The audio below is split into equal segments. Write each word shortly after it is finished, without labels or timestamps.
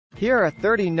Here are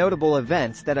 30 notable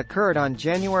events that occurred on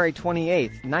January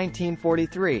 28,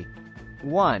 1943.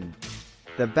 1.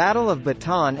 The Battle of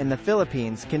Bataan in the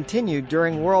Philippines continued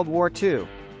during World War II.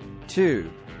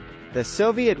 2. The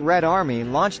Soviet Red Army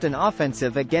launched an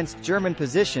offensive against German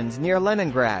positions near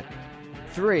Leningrad.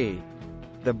 3.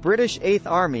 The British Eighth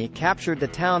Army captured the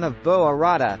town of Bou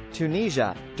Arada,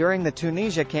 Tunisia, during the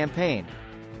Tunisia Campaign.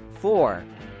 4.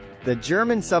 The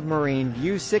German submarine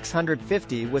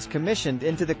U-650 was commissioned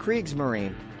into the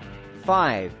Kriegsmarine.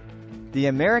 5. The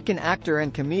American actor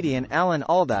and comedian Alan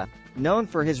Alda, known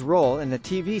for his role in the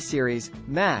TV series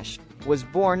MASH, was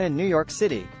born in New York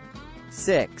City.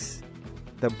 6.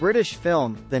 The British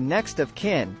film The Next of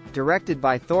Kin, directed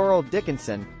by Thorold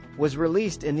Dickinson, was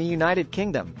released in the United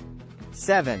Kingdom.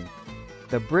 7.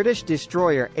 The British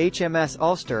destroyer HMS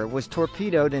Ulster was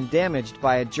torpedoed and damaged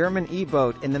by a German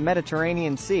E-boat in the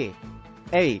Mediterranean Sea.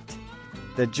 8.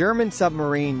 The German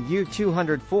submarine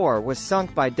U-204 was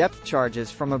sunk by depth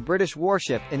charges from a British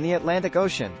warship in the Atlantic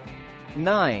Ocean.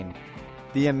 9.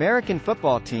 The American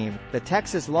football team, the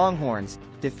Texas Longhorns,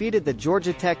 defeated the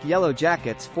Georgia Tech Yellow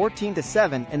Jackets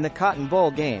 14-7 in the Cotton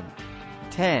Bowl game.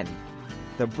 10.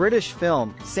 The British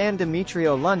film, San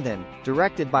Demetrio London,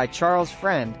 directed by Charles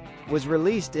Friend, was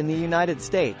released in the United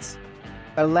States.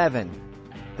 11.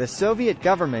 The Soviet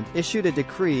government issued a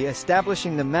decree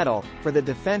establishing the Medal for the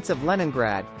Defense of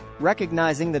Leningrad,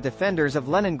 recognizing the defenders of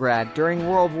Leningrad during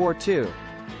World War II.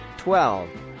 12.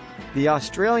 The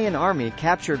Australian Army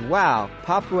captured Wau,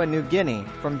 Papua New Guinea,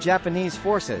 from Japanese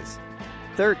forces.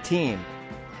 13.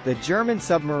 The German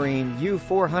submarine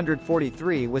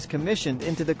U-443 was commissioned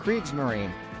into the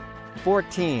Kriegsmarine.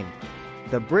 14.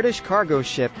 The British cargo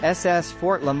ship SS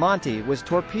Fort Lamonti was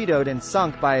torpedoed and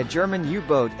sunk by a German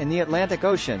U-boat in the Atlantic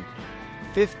Ocean.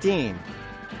 15.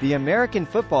 The American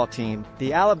football team,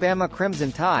 the Alabama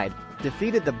Crimson Tide,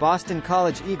 defeated the Boston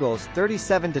College Eagles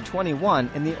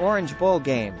 37-21 in the Orange Bowl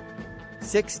game.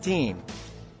 16.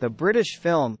 The British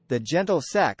film, The Gentle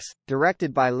Sex,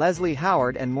 directed by Leslie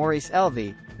Howard and Maurice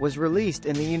Elvey, was released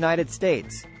in the United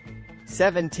States.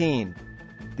 17.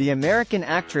 The American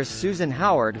actress Susan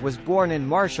Howard was born in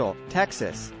Marshall,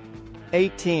 Texas.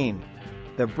 18.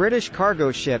 The British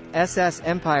cargo ship SS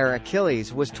Empire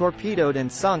Achilles was torpedoed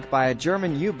and sunk by a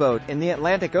German U-boat in the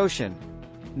Atlantic Ocean.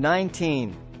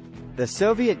 19. The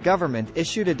Soviet government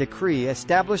issued a decree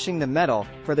establishing the Medal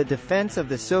for the Defense of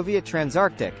the Soviet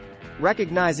Transarctic,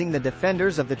 recognizing the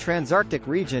defenders of the Transarctic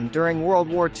region during World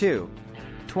War II.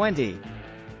 20.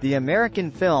 The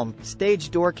American film, Stage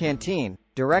Door Canteen,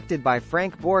 directed by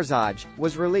Frank Borzage,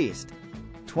 was released.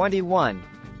 21.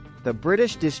 The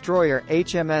British destroyer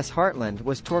HMS Heartland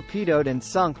was torpedoed and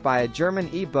sunk by a German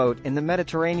E-boat in the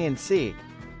Mediterranean Sea.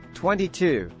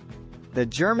 22. The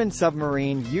German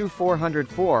submarine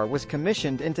U-404 was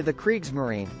commissioned into the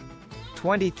Kriegsmarine.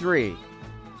 23.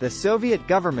 The Soviet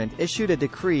government issued a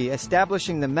decree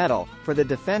establishing the Medal for the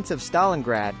Defense of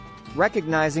Stalingrad,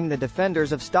 recognizing the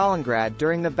defenders of Stalingrad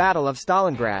during the Battle of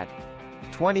Stalingrad.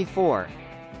 24.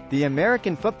 The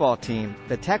American football team,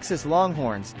 the Texas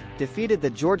Longhorns, defeated the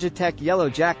Georgia Tech Yellow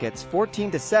Jackets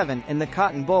 14-7 in the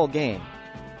Cotton Bowl game.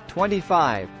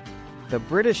 25. The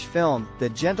British film, The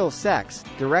Gentle Sex,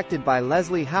 directed by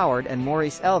Leslie Howard and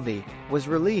Maurice Elvey, was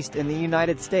released in the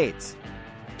United States.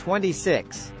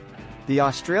 26. The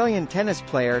Australian tennis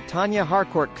player Tanya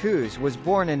Harcourt-Kuz was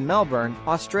born in Melbourne,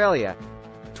 Australia.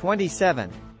 27.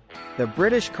 The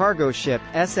British cargo ship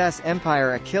SS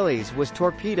Empire Achilles was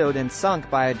torpedoed and sunk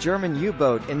by a German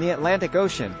U-boat in the Atlantic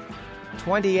Ocean.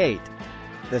 28.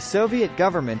 The Soviet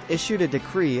government issued a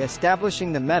decree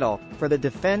establishing the Medal for the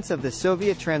Defense of the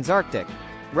Soviet Transarctic,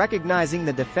 recognizing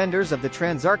the defenders of the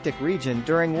Transarctic region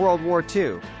during World War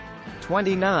II.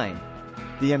 29.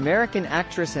 The American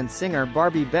actress and singer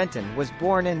Barbie Benton was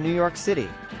born in New York City.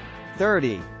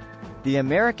 30. The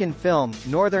American film,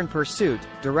 Northern Pursuit,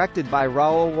 directed by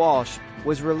Raoul Walsh,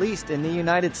 was released in the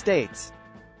United States.